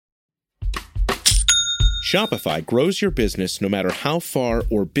Shopify grows your business no matter how far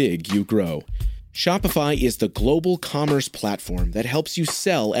or big you grow. Shopify is the global commerce platform that helps you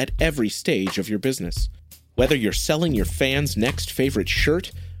sell at every stage of your business. Whether you're selling your fans' next favorite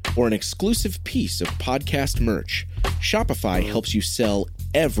shirt or an exclusive piece of podcast merch, Shopify helps you sell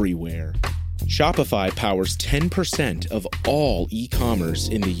everywhere. Shopify powers 10% of all e-commerce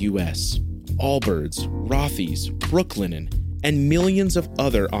in the U.S. Allbirds, Rothy's, Brooklinen, and millions of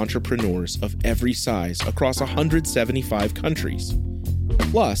other entrepreneurs of every size across 175 countries.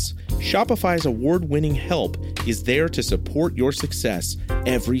 Plus, Shopify's award-winning help is there to support your success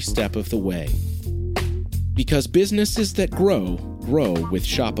every step of the way. Because businesses that grow, grow with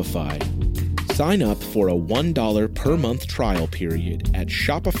Shopify. Sign up for a $1 per month trial period at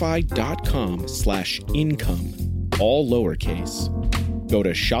shopify.com/income, all lowercase. Go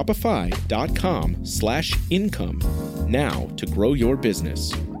to shopify.com/income now to grow your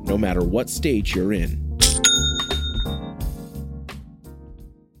business, no matter what stage you're in.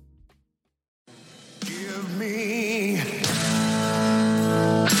 Give me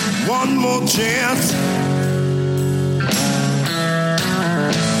one more chance.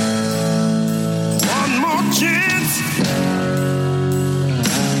 One more chance.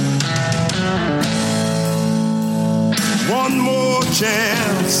 One more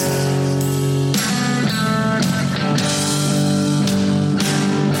chance.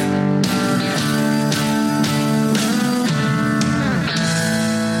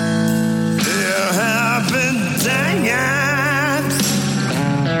 There have been times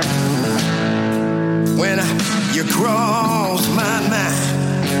when you cross my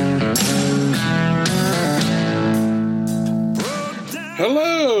mind.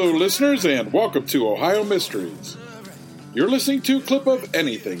 Hello, listeners, and welcome to Ohio Mysteries. You're listening to a clip of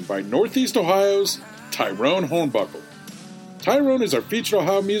Anything by Northeast Ohio's Tyrone Hornbuckle. Tyrone is our featured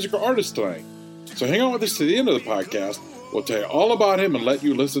Ohio musical artist tonight, so hang on with us to the end of the podcast. We'll tell you all about him and let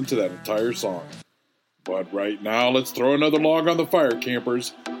you listen to that entire song. But right now, let's throw another log on the fire,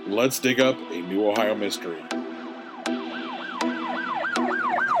 campers. Let's dig up a new Ohio mystery.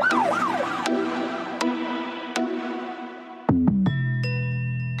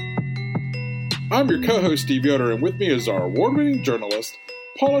 I'm your co-host, Steve Yoder, and with me is our award-winning journalist,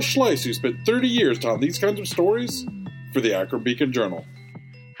 Paula Schleiss, who spent 30 years telling these kinds of stories for the Akron Beacon Journal.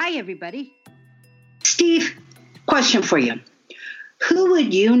 Hi, everybody. Steve, question for you. Who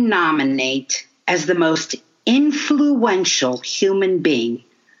would you nominate as the most influential human being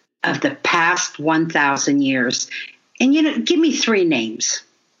of the past 1,000 years? And, give me three names.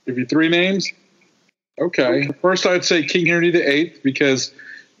 Give you three names? Okay. First, I'd say King Henry VIII, because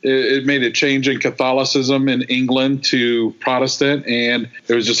it made a change in Catholicism in England to Protestant, and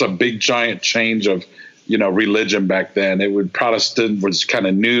it was just a big, giant change of, religion back then. Protestant was kind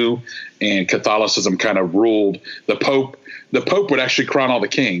of new, and Catholicism kind of ruled. The Pope would actually crown all the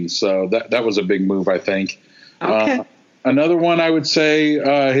kings, so that was a big move, I think. Okay. Another one, I would say,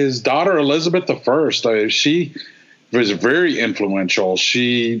 his daughter Elizabeth I. She was very influential.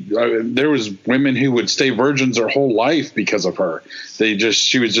 There was women who would stay virgins their whole life because of her.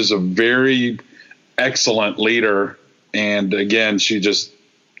 She was just a very excellent leader. And again, she was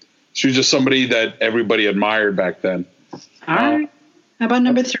just somebody that everybody admired back then. All right. How about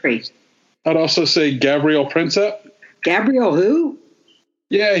number three? I'd also say Gabriel Princip. Gabriel who?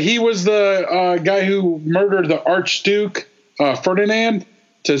 Yeah, he was the guy who murdered the Archduke Ferdinand.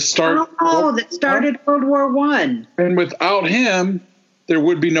 That started World War I. And without him, there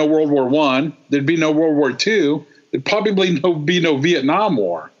would be no World War I. There'd be no World War II. There'd probably be no Vietnam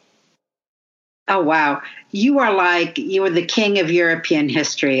War. Oh, wow. You were the king of European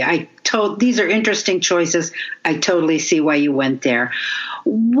history. These are interesting choices. I totally see why you went there.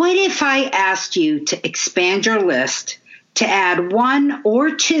 What if I asked you to expand your list to add one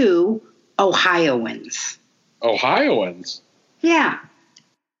or two Ohioans? Ohioans? Yeah.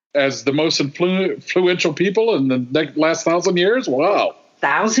 As the most influential people in the last 1,000 years? Wow.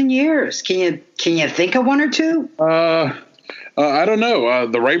 1,000 years. Can you think of one or two? I don't know.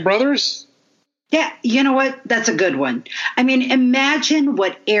 The Wright brothers? Yeah, you know what? That's a good one. I mean, imagine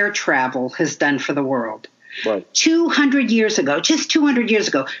what air travel has done for the world. Right. 200 years ago, just 200 years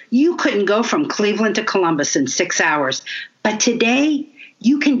ago, you couldn't go from Cleveland to Columbus in 6 hours. But today,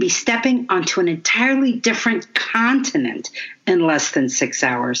 you can be stepping onto an entirely different continent in less than 6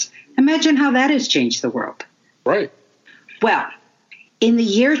 hours. Imagine how that has changed the world. Right. Well, in the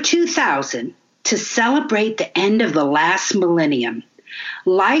year 2000, to celebrate the end of the last millennium,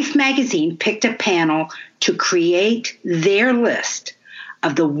 Life magazine picked a panel to create their list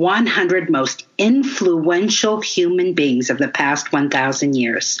of the 100 most influential human beings of the past 1,000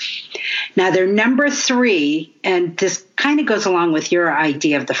 years. Now, their number 3, and this kind of goes along with your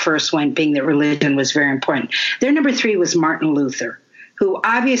idea of the first one being that religion was very important. Their number 3 was Martin Luther, who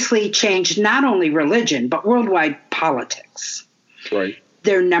obviously changed not only religion, but worldwide politics. Right.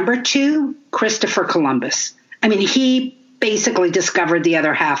 Their number 2, Christopher Columbus. I mean, he basically discovered the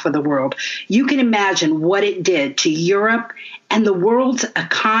other half of the world. You can imagine what it did to Europe and the world's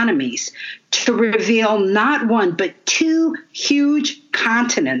economies to reveal not one, but 2 huge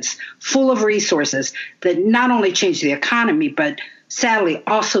continents full of resources that not only changed the economy, but sadly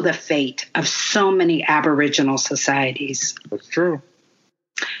also the fate of so many Aboriginal societies. That's true.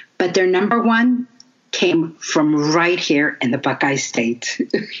 But their number 1 came from right here in the Buckeye State.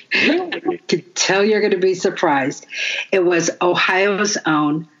 I can tell you're going to be surprised. It was Ohio's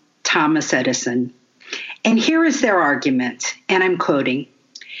own Thomas Edison. And here is their argument, and I'm quoting,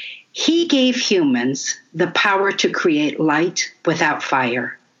 "He gave humans the power to create light without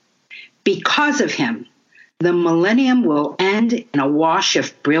fire. Because of him, the millennium will end in a wash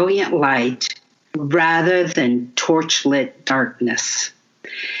of brilliant light rather than torchlit darkness."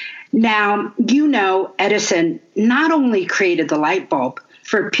 Now, you know, Edison not only created the light bulb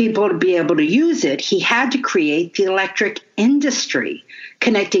for people to be able to use it, he had to create the electric industry,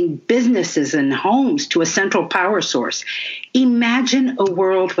 connecting businesses and homes to a central power source. Imagine a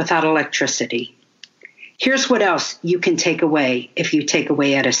world without electricity. Here's what else you can take away if you take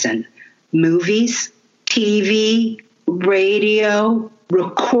away Edison: movies, TV, radio,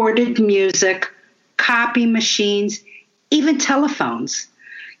 recorded music, copy machines, even telephones.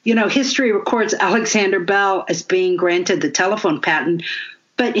 You know, history records Alexander Bell as being granted the telephone patent,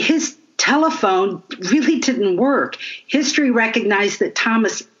 but his telephone really didn't work. History recognized that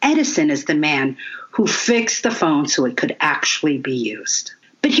Thomas Edison is the man who fixed the phone so it could actually be used.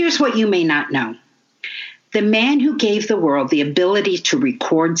 But here's what you may not know. The man who gave the world the ability to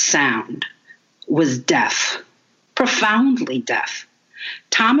record sound was deaf, profoundly deaf.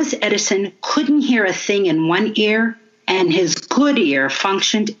 Thomas Edison couldn't hear a thing in one ear, and his good ear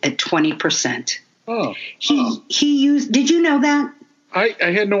functioned at 20%. He used, did you know that? I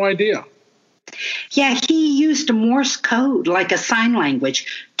had no idea. Yeah, he used Morse code, like a sign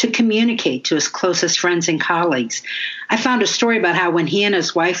language, to communicate to his closest friends and colleagues. I found a story about how when he and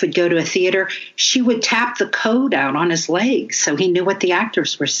his wife would go to a theater, she would tap the code out on his legs so he knew what the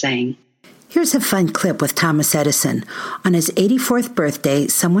actors were saying. Here's a fun clip with Thomas Edison. On his 84th birthday,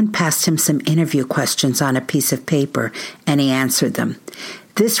 someone passed him some interview questions on a piece of paper, and he answered them.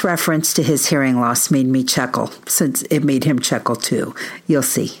 This reference to his hearing loss made me chuckle, since it made him chuckle too. You'll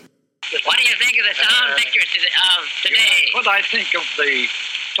see. What do you think of the sound pictures of today? What I think of the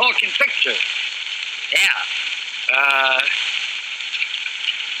talking pictures? Yeah.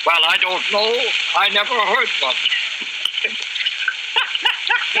 Well, I don't know. I never heard one.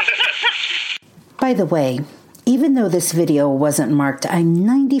 By the way, even though this video wasn't marked, I'm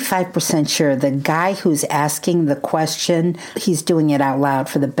 95% sure the guy who's asking the question, he's doing it out loud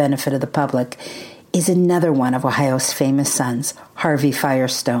for the benefit of the public, is another one of Ohio's famous sons, Harvey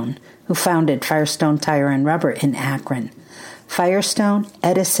Firestone, who founded Firestone Tire and Rubber in Akron. Firestone,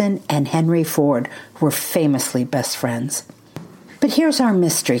 Edison, and Henry Ford were famously best friends. But here's our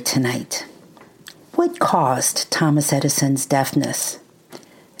mystery tonight. What caused Thomas Edison's deafness?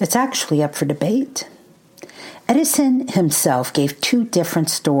 It's actually up for debate. Edison himself gave 2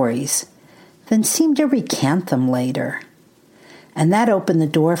 different stories, then seemed to recant them later. And that opened the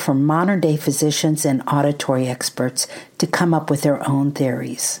door for modern-day physicians and auditory experts to come up with their own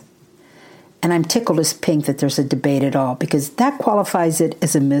theories. And I'm tickled as pink that there's a debate at all, because that qualifies it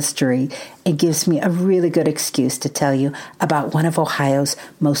as a mystery and gives me a really good excuse to tell you about one of Ohio's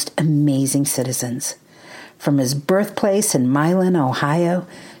most amazing citizens. From his birthplace in Milan, Ohio,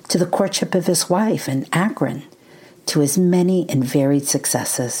 to the courtship of his wife in Akron, to his many and varied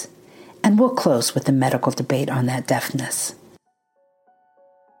successes. And we'll close with a medical debate on that deafness.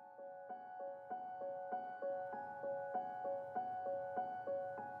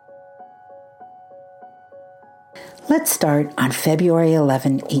 Let's start on February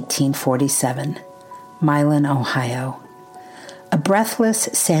 11, 1847, Milan, Ohio. A breathless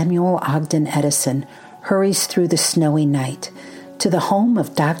Samuel Ogden Edison hurries through the snowy night to the home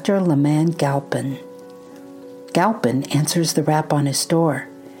of Dr. Lyman Galpin. Galpin answers the rap on his door.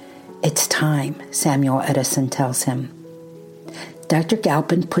 It's time, Samuel Edison tells him. Dr.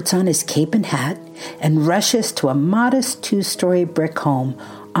 Galpin puts on his cape and hat and rushes to a modest 2-story brick home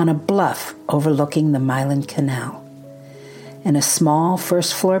on a bluff overlooking the Milan Canal. In a small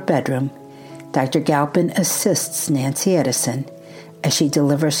first-floor bedroom, Dr. Galpin assists Nancy Edison, as she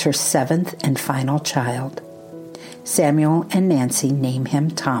delivers her 7th and final child. Samuel and Nancy name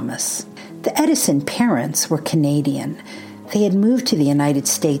him Thomas. The Edison parents were Canadian. They had moved to the United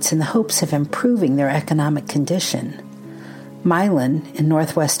States in the hopes of improving their economic condition. Milan, in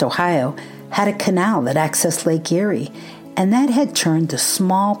northwest Ohio, had a canal that accessed Lake Erie, and that had turned the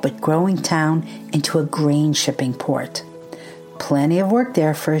small but growing town into a grain shipping port. Plenty of work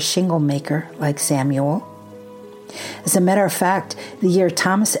there for a shingle maker like Samuel. As a matter of fact, the year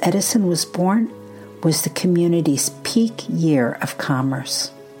Thomas Edison was born was the community's peak year of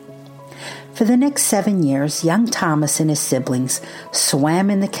commerce. For the next 7 years, young Thomas and his siblings swam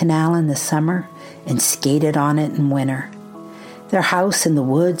in the canal in the summer and skated on it in winter. Their house in the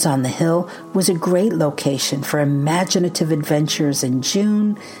woods on the hill was a great location for imaginative adventures in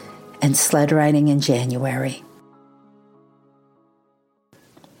June and sled riding in January.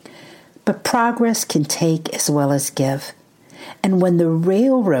 But progress can take as well as give, and when the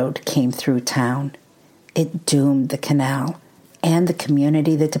railroad came through town, it doomed the canal and the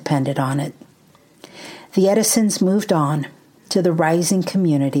community that depended on it. The Edisons moved on to the rising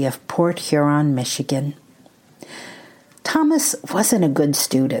community of Port Huron, Michigan. Thomas wasn't a good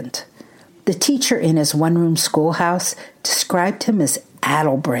student. The teacher in his one-room schoolhouse described him as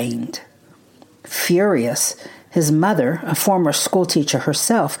addle-brained. Furious, his mother, a former schoolteacher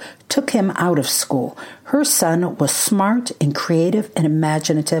herself, took him out of school. Her son was smart and creative and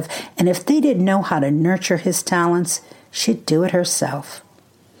imaginative, and if they didn't know how to nurture his talents, she'd do it herself.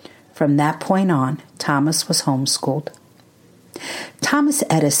 From that point on, Thomas was homeschooled. Thomas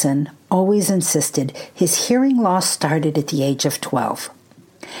Edison always insisted his hearing loss started at the age of 12.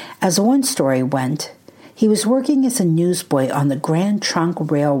 As one story went, he was working as a newsboy on the Grand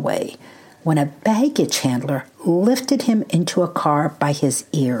Trunk Railway when a baggage handler lifted him into a car by his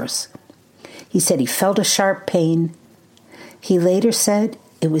ears. He said he felt a sharp pain. He later said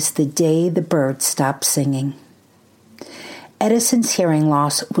it was the day the birds stopped singing. Edison's hearing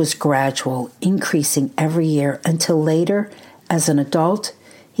loss was gradual, increasing every year until later, as an adult,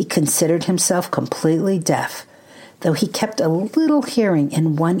 he considered himself completely deaf, though he kept a little hearing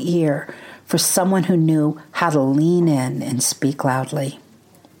in one ear for someone who knew how to lean in and speak loudly.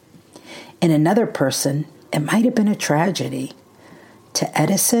 In another person, it might have been a tragedy. To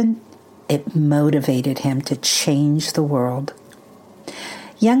Edison, it motivated him to change the world.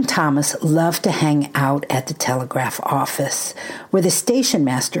 Young Thomas loved to hang out at the telegraph office, where the station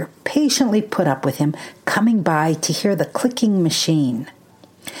master patiently put up with him coming by to hear the clicking machine.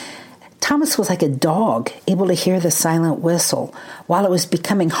 Thomas was like a dog, able to hear the silent whistle. While it was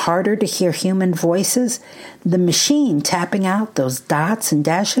becoming harder to hear human voices, the machine tapping out those dots and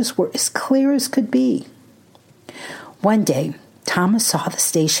dashes were as clear as could be. One day, Thomas saw the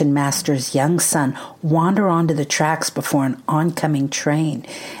station master's young son wander onto the tracks before an oncoming train,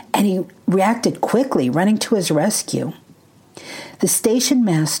 and he reacted quickly, running to his rescue. The station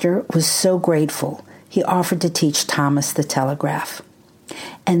master was so grateful, he offered to teach Thomas the telegraph.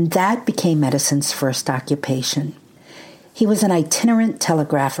 And that became Edison's first occupation. He was an itinerant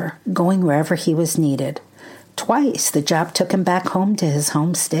telegrapher, going wherever he was needed. Twice the job took him back home to his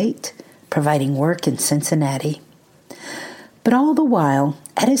home state, providing work in Cincinnati. But all the while,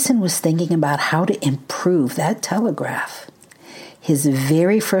 Edison was thinking about how to improve that telegraph. His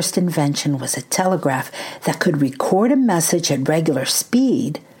very first invention was a telegraph that could record a message at regular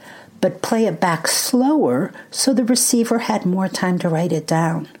speed, but play it back slower so the receiver had more time to write it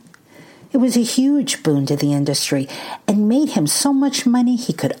down. It was a huge boon to the industry and made him so much money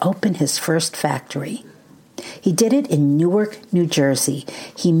he could open his first factory. He did it in Newark, New Jersey.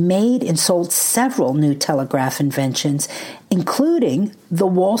 He made and sold several new telegraph inventions, including the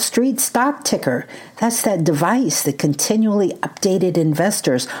Wall Street stock ticker. That's that device that continually updated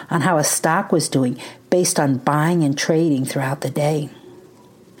investors on how a stock was doing based on buying and trading throughout the day.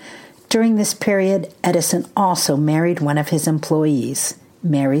 During this period, Edison also married one of his employees,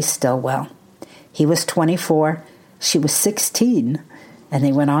 Mary Stilwell. He was 24, she was 16, and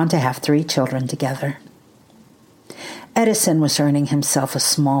they went on to have 3 children together. Edison was earning himself a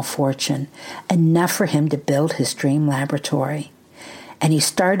small fortune, enough for him to build his dream laboratory. And he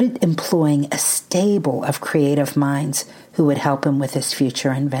started employing a stable of creative minds who would help him with his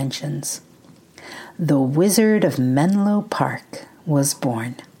future inventions. The Wizard of Menlo Park was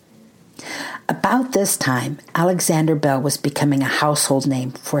born. About this time, Alexander Bell was becoming a household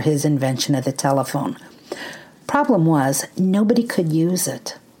name for his invention of the telephone. Problem was, nobody could use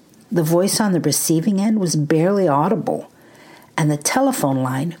it. The voice on the receiving end was barely audible, and the telephone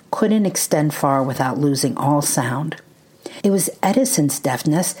line couldn't extend far without losing all sound. It was Edison's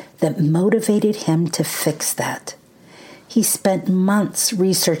deafness that motivated him to fix that. He spent months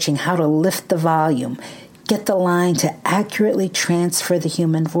researching how to lift the volume, get the line to accurately transfer the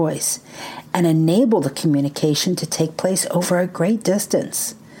human voice, and enable the communication to take place over a great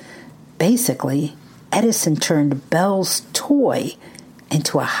distance. Basically, Edison turned Bell's toy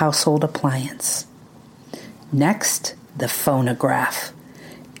into a household appliance. Next, the phonograph.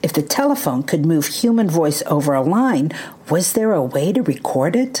 If the telephone could move human voice over a line, was there a way to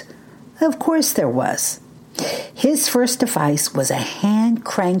record it? Of course there was. His first device was a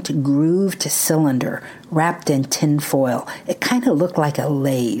hand-cranked grooved cylinder wrapped in tin foil. It kind of looked like a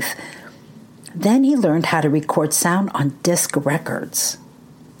lathe. Then he learned how to record sound on disc records.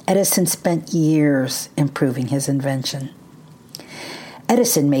 Edison spent years improving his invention.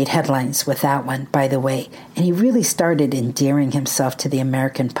 Edison made headlines with that one, by the way, and he really started endearing himself to the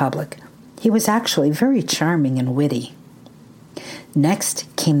American public. He was actually very charming and witty. Next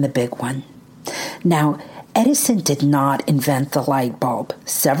came the big one. Now, Edison did not invent the light bulb.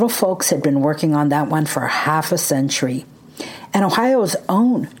 Several folks had been working on that one for half a century. And Ohio's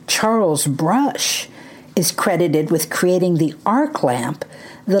own Charles Brush is credited with creating the arc lamp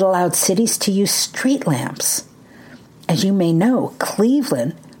that allowed cities to use street lamps. As you may know,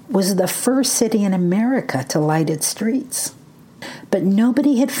 Cleveland was the first city in America to light its streets. But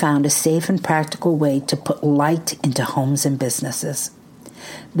nobody had found a safe and practical way to put light into homes and businesses.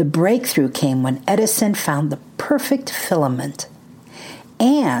 The breakthrough came when Edison found the perfect filament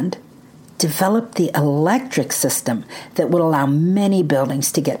and developed the electric system that would allow many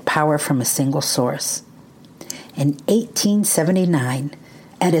buildings to get power from a single source. In 1879,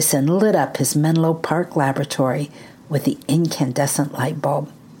 Edison lit up his Menlo Park laboratory with the incandescent light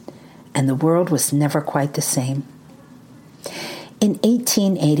bulb, and the world was never quite the same. In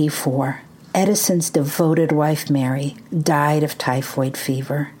 1884, Edison's devoted wife, Mary, died of typhoid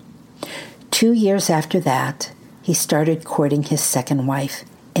fever. 2 years after that, he started courting his second wife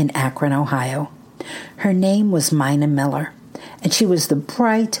in Akron, Ohio. Her name was Mina Miller, and she was the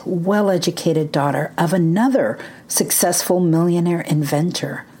bright, well-educated daughter of another successful millionaire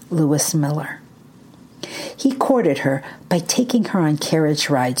inventor, Lewis Miller. He courted her by taking her on carriage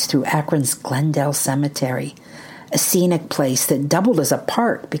rides through Akron's Glendale Cemetery, a scenic place that doubled as a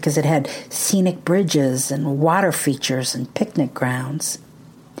park because it had scenic bridges and water features and picnic grounds.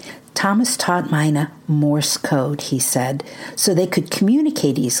 Thomas taught Mina Morse code, he said, so they could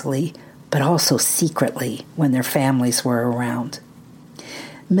communicate easily, but also secretly when their families were around.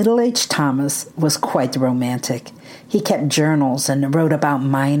 Middle-aged Thomas was quite romantic. He kept journals and wrote about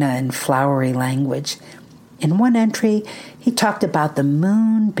Mina in flowery language. In one entry, he talked about the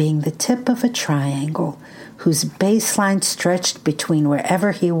moon being the tip of a triangle whose baseline stretched between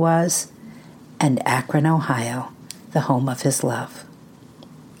wherever he was and Akron, Ohio, the home of his love.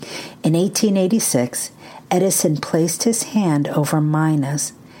 In 1886, Edison placed his hand over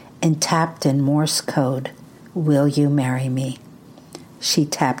Mina's and tapped in Morse code, "Will you marry me?" She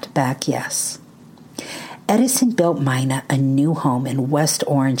tapped back yes. Edison built Mina a new home in West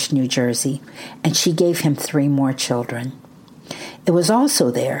Orange, New Jersey, and she gave him 3 more children. It was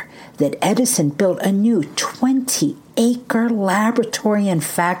also there that Edison built a new 20-acre laboratory and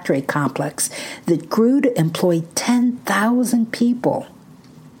factory complex that grew to employ 10,000 people.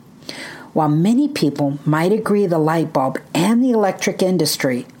 While many people might agree the light bulb and the electric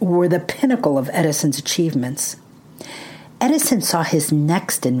industry were the pinnacle of Edison's achievements, Edison saw his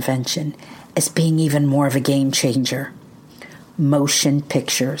next invention as being even more of a game changer. Motion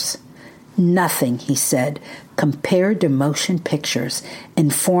pictures. Nothing, he said, compared to motion pictures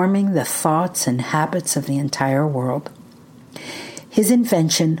informing the thoughts and habits of the entire world. His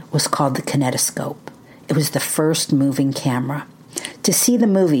invention was called the kinetoscope. It was the first moving camera. To see the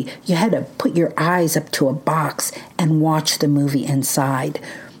movie, you had to put your eyes up to a box and watch the movie inside.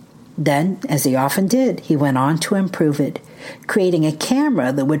 Then, as he often did, he went on to improve it, creating a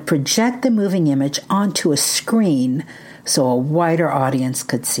camera that would project the moving image onto a screen so a wider audience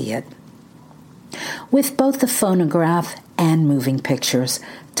could see it. With both the phonograph and moving pictures,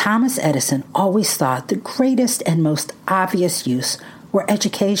 Thomas Edison always thought the greatest and most obvious use were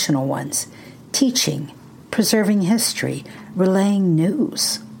educational ones, teaching, preserving history, relaying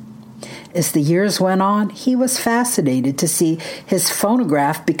news. As the years went on, he was fascinated to see his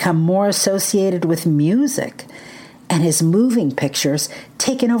phonograph become more associated with music and his moving pictures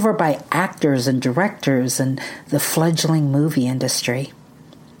taken over by actors and directors and the fledgling movie industry.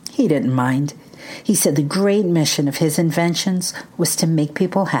 He didn't mind. He said the great mission of his inventions was to make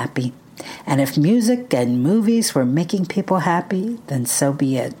people happy, and if music and movies were making people happy, then so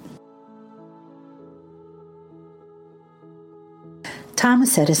be it.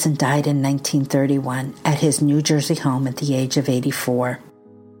 Thomas Edison died in 1931 at his New Jersey home at the age of 84.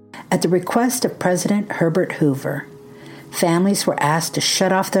 At the request of President Herbert Hoover, families were asked to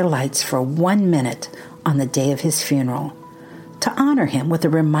shut off their lights for 1 minute on the day of his funeral to honor him with a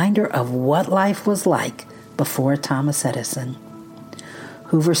reminder of what life was like before Thomas Edison.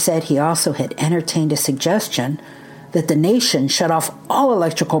 Hoover said he also had entertained a suggestion that the nation shut off all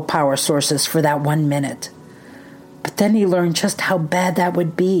electrical power sources for that 1 minute. But then he learned just how bad that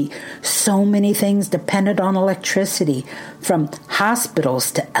would be. So many things depended on electricity, from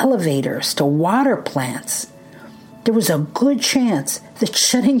hospitals to elevators to water plants. There was a good chance that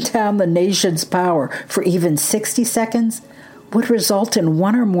shutting down the nation's power for even 60 seconds would result in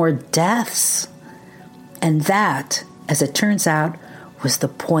one or more deaths. And that, as it turns out, was the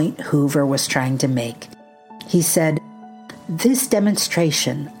point Hoover was trying to make. He said, "This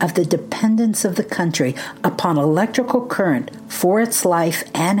demonstration of the dependence of the country upon electrical current for its life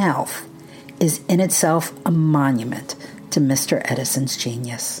and health is in itself a monument to Mr. Edison's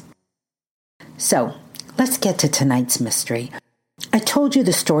genius." So, let's get to tonight's mystery. I told you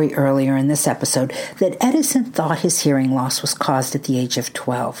the story earlier in this episode that Edison thought his hearing loss was caused at the age of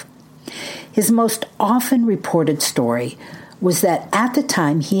 12. His most often reported story was that at the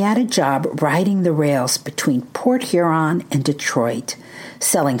time he had a job riding the rails between Port Huron and Detroit,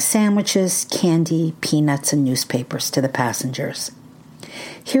 selling sandwiches, candy, peanuts, and newspapers to the passengers.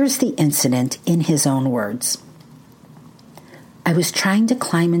 Here's the incident in his own words. "I was trying to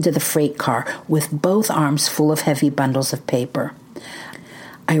climb into the freight car with both arms full of heavy bundles of paper.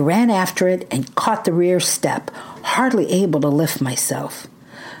 I ran after it and caught the rear step, hardly able to lift myself.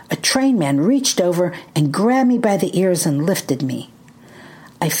 A trainman reached over and grabbed me by the ears and lifted me.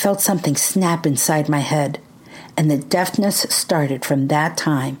 I felt something snap inside my head, and the deafness started from that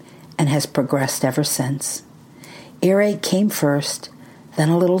time and has progressed ever since. Earache came first, then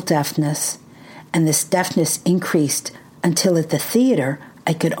a little deafness, and this deafness increased until at the theater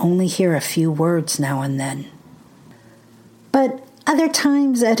I could only hear a few words now and then." But other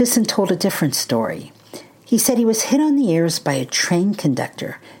times Edison told a different story. He said he was hit on the ears by a train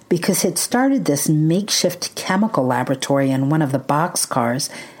conductor because he'd started this makeshift chemical laboratory in one of the boxcars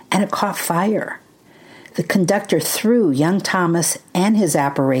and it caught fire. The conductor threw young Thomas and his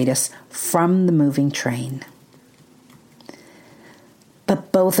apparatus from the moving train.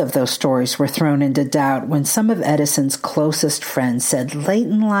 But both of those stories were thrown into doubt when some of Edison's closest friends said late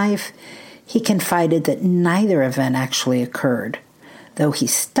in life he confided that neither event actually occurred, though he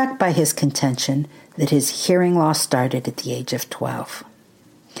stuck by his contention that his hearing loss started at the age of 12.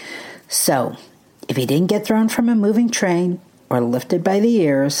 So, if he didn't get thrown from a moving train or lifted by the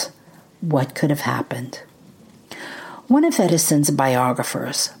ears, what could have happened? One of Edison's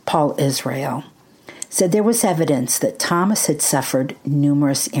biographers, Paul Israel, said there was evidence that Thomas had suffered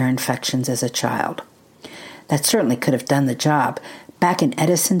numerous ear infections as a child. That certainly could have done the job. Back in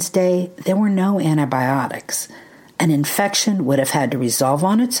Edison's day, there were no antibiotics. An infection would have had to resolve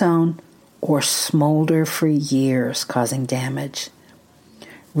on its own or smolder for years, causing damage.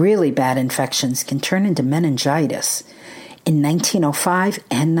 Really bad infections can turn into meningitis. In 1905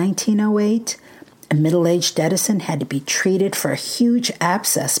 and 1908, a middle-aged Edison had to be treated for a huge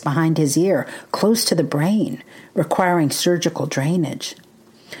abscess behind his ear, close to the brain, requiring surgical drainage.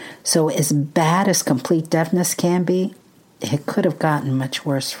 So as bad as complete deafness can be, it could have gotten much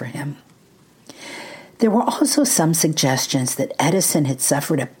worse for him. There were also some suggestions that Edison had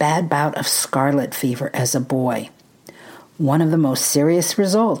suffered a bad bout of scarlet fever as a boy. One of the most serious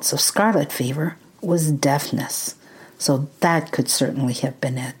results of scarlet fever was deafness, so that could certainly have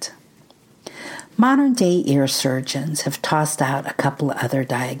been it. Modern-day ear surgeons have tossed out a couple of other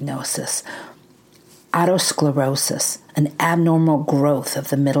diagnoses. Otosclerosis, an abnormal growth of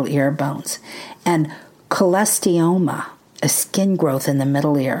the middle ear bones, and cholesteoma, a skin growth in the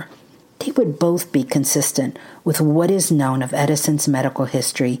middle ear. They would both be consistent with what is known of Edison's medical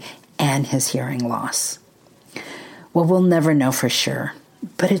history and his hearing loss. Well, we'll never know for sure,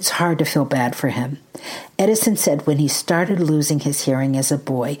 but it's hard to feel bad for him. Edison said when he started losing his hearing as a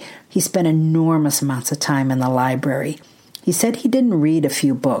boy, he spent enormous amounts of time in the library. He said he didn't read a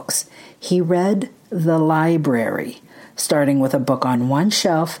few books. He read the library, starting with a book on one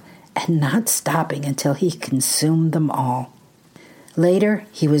shelf and not stopping until he consumed them all. Later,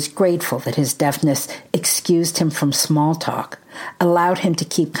 he was grateful that his deafness excused him from small talk, allowed him to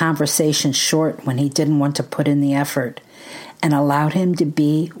keep conversations short when he didn't want to put in the effort, and allowed him to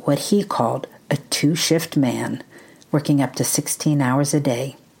be what he called a two-shift man, working up to 16 hours a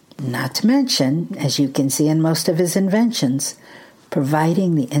day. Not to mention, as you can see in most of his inventions,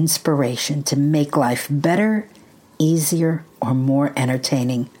 providing the inspiration to make life better easier or more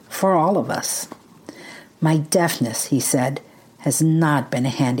entertaining for all of us. My deafness, he said, has not been a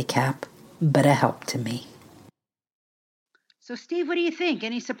handicap, but a help to me. So, Steve, what do you think?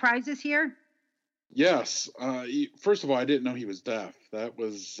 Any surprises here? Yes. First of all, I didn't know he was deaf. That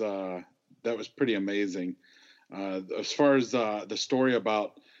was pretty amazing. As far as the story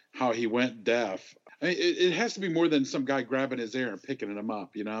about how he went deaf, I mean, it has to be more than some guy grabbing his ear and picking him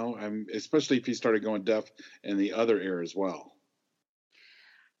up, you know, especially if he started going deaf in the other ear as well.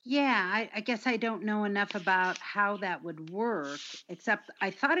 Yeah, I guess I don't know enough about how that would work, except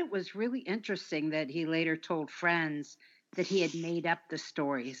I thought it was really interesting that he later told friends that he had made up the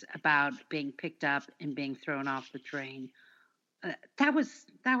stories about being picked up and being thrown off the train. That was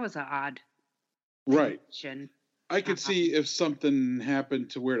an odd Right. situation. I could see if something happened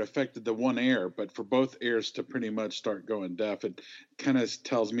to where it affected the one ear, but for both ears to pretty much start going deaf, it kind of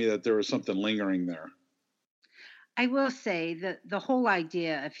tells me that there was something lingering there. I will say that the whole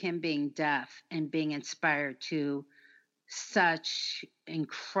idea of him being deaf and being inspired to such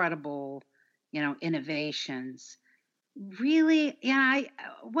incredible, innovations, really,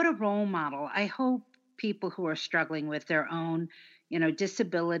 what a role model. I hope people who are struggling with their own,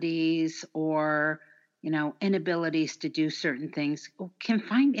 disabilities or, inabilities to do certain things can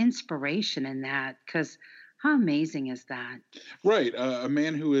find inspiration in that, because how amazing is that? Right. A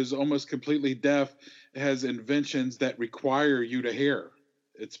man who is almost completely deaf has inventions that require you to hear.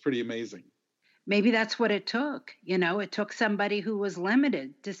 It's pretty amazing. Maybe that's what it took. It took somebody who was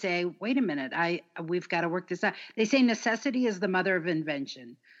limited to say, wait a minute, we've got to work this out. They say necessity is the mother of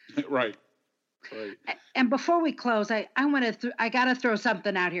invention. Right. And before we close, I got to throw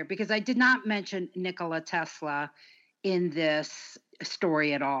something out here, because I did not mention Nikola Tesla in this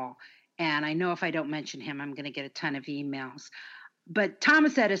story at all. And I know if I don't mention him, I'm going to get a ton of emails. But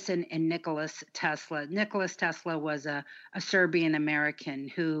Thomas Edison and Nicholas Tesla. Nicholas Tesla was a Serbian American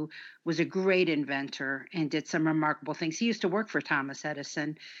who was a great inventor and did some remarkable things. He used to work for Thomas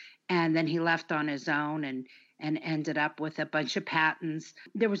Edison, and then he left on his own and ended up with a bunch of patents.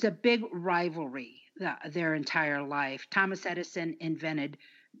 There was a big rivalry their entire life. Thomas Edison invented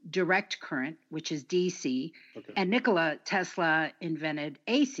direct current, which is DC, okay, and Nikola Tesla invented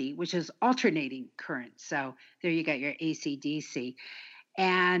AC, which is alternating current. So there you got your AC/DC.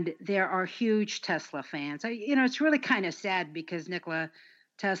 And there are huge Tesla fans. It's really kind of sad, because Nikola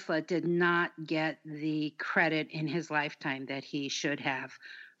Tesla did not get the credit in his lifetime that he should have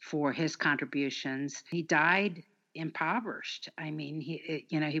for his contributions. He died impoverished. I mean,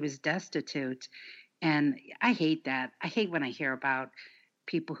 he was destitute. And I hate that. I hate when I hear about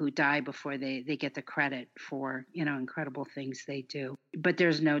people who die before they get the credit for, incredible things they do. But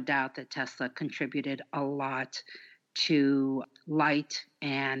there's no doubt that Tesla contributed a lot to light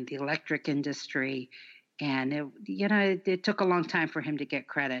and the electric industry. And it took a long time for him to get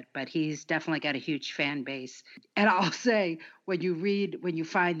credit, but he's definitely got a huge fan base. And I'll say, when you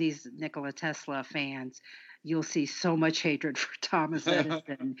find these Nikola Tesla fans, you'll see so much hatred for Thomas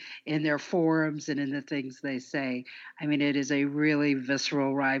Edison in their forums and in the things they say. I mean, it is a really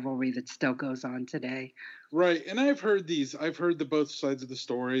visceral rivalry that still goes on today. Right. And I've heard the both sides of the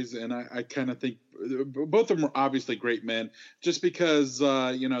stories, and I kind of think both of them are obviously great men, just because,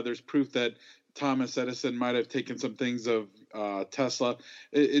 there's proof that Thomas Edison might have taken some things of Tesla.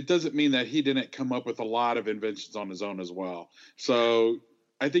 It doesn't mean that he didn't come up with a lot of inventions on his own as well. So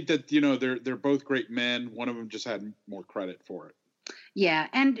I think that, they're both great men. One of them just had more credit for it. Yeah.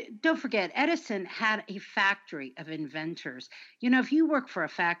 And don't forget, Edison had a factory of inventors. If you work for a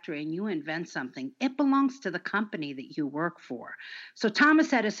factory and you invent something, it belongs to the company that you work for. So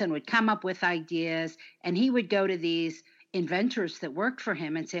Thomas Edison would come up with ideas, and he would go to these inventors that worked for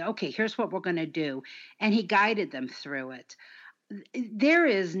him and say, okay, here's what we're going to do. And he guided them through it. There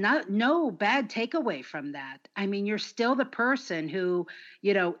is no bad takeaway from that. I mean, you're still the person who,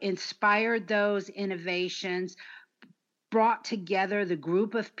 inspired those innovations, brought together the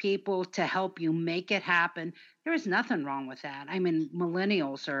group of people to help you make it happen. There is nothing wrong with that. I mean,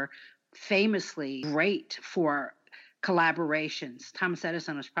 millennials are famously great for collaborations. Thomas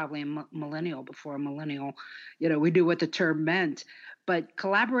Edison was probably a millennial before a millennial, we knew what the term meant. But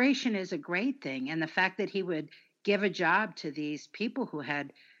collaboration is a great thing. And the fact that he would give a job to these people who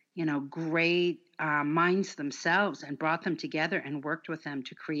had, great minds themselves, and brought them together and worked with them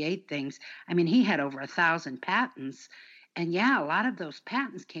to create things. I mean, he had over 1,000 patents. And yeah, a lot of those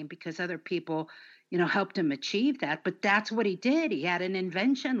patents came because other people, helped him achieve that. But that's what he did. He had an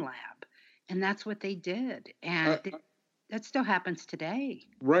invention lab, and that's what they did. And That still happens today.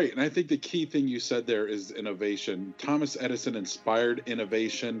 Right. And I think the key thing you said there is innovation. Thomas Edison inspired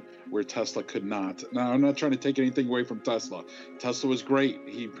innovation where Tesla could not. Now, I'm not trying to take anything away from Tesla. Tesla was great.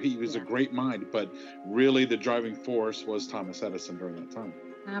 He was a great mind, but really the driving force was Thomas Edison during that time.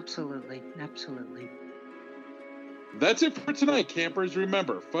 Absolutely. Absolutely. That's it for tonight, campers.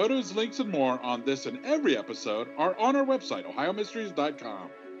 Remember, photos, links, and more on this and every episode are on our website, ohiomysteries.com.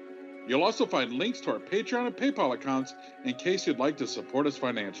 You'll also find links to our Patreon and PayPal accounts in case you'd like to support us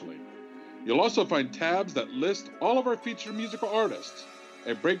financially. You'll also find tabs that list all of our featured musical artists,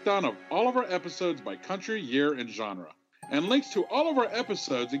 a breakdown of all of our episodes by country, year, and genre, and links to all of our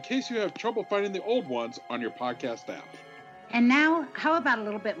episodes in case you have trouble finding the old ones on your podcast app. And now, how about a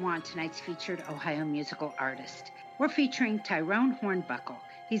little bit more on tonight's featured Ohio musical artist? We're featuring Tyrone Hornbuckle.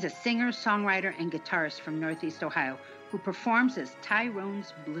 He's a singer, songwriter, and guitarist from Northeast Ohio who performs as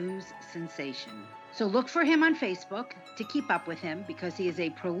Tyrone's Blues Sensation. So look for him on Facebook to keep up with him because he is a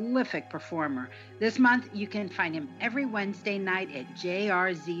prolific performer. This month, you can find him every Wednesday night at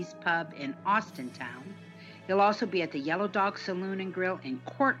JRZ's Pub in Austintown. He'll also be at the Yellow Dog Saloon and Grill in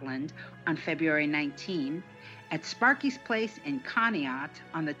Cortland on February 19, at Sparky's Place in Conneaut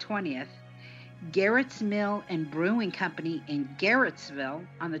on the 20th, Garrett's Mill and Brewing Company in Garrettsville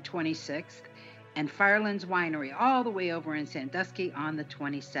on the 26th, and Firelands Winery all the way over in Sandusky on the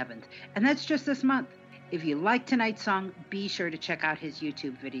 27th. And that's just this month. If you like tonight's song, be sure to check out his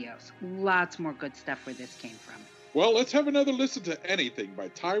YouTube videos. Lots more good stuff where this came from. Well, let's have another listen to Anything by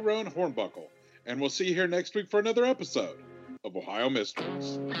Tyrone Hornbuckle. And we'll see you here next week for another episode of Ohio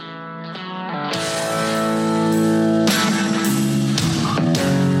Mysteries.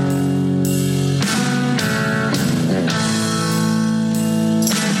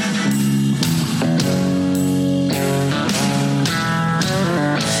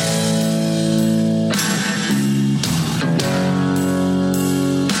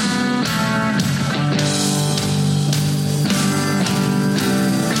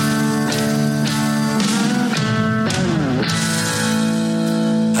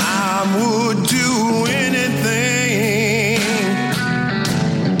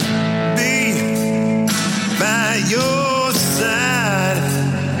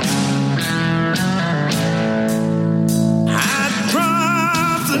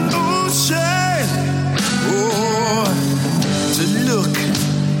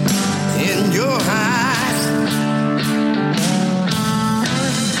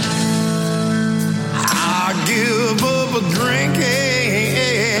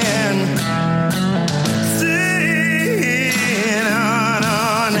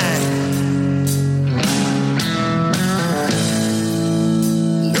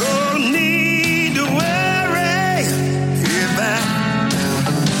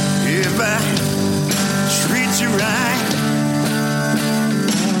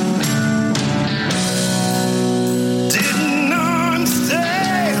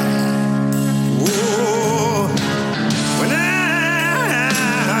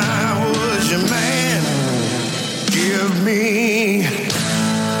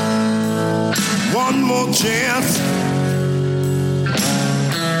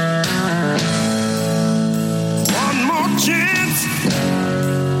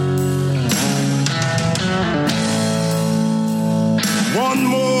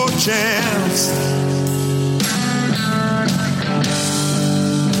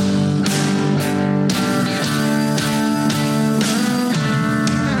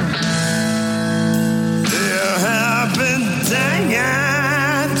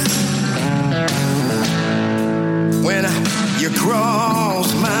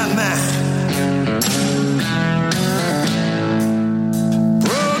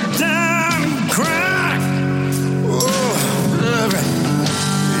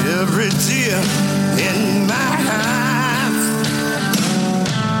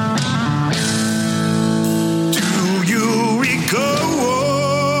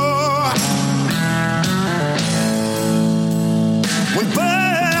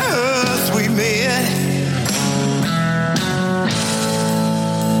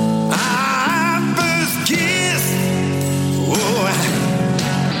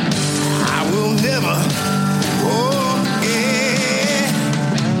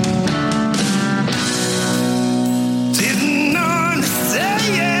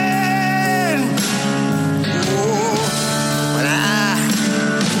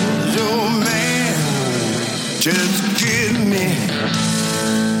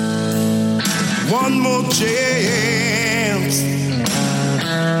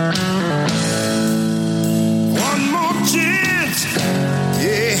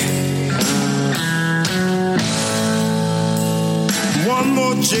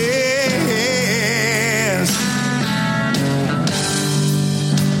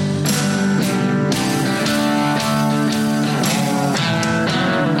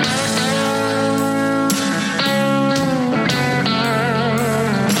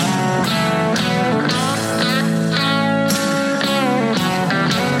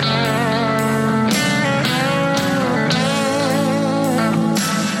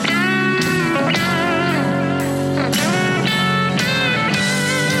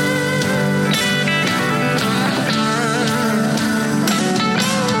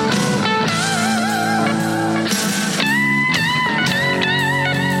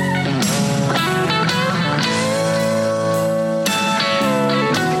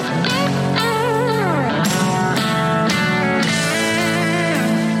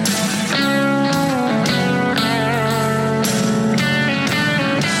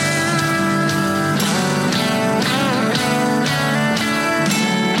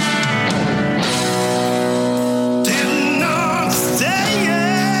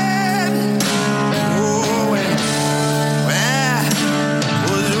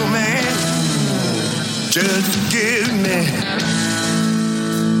 Just give me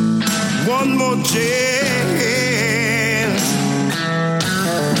one more chance.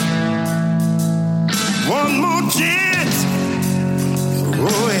 One more chance.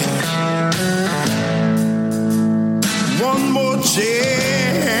 Oh, yeah. One more chance.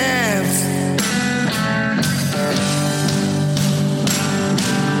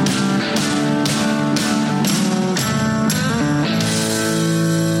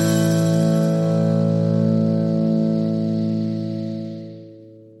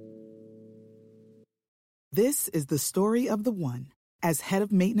 This is the story of the one. As head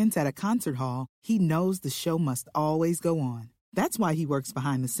of maintenance at a concert hall, he knows the show must always go on. That's why he works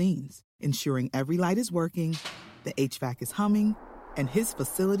behind the scenes, ensuring every light is working, the HVAC is humming, and his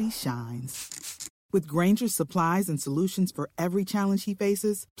facility shines. With Grainger's supplies and solutions for every challenge he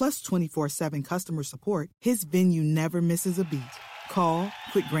faces, plus 24/7 customer support, his venue never misses a beat. Call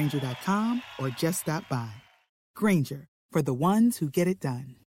quickgrainger.com or just stop by. Grainger, for the ones who get it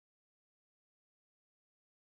done.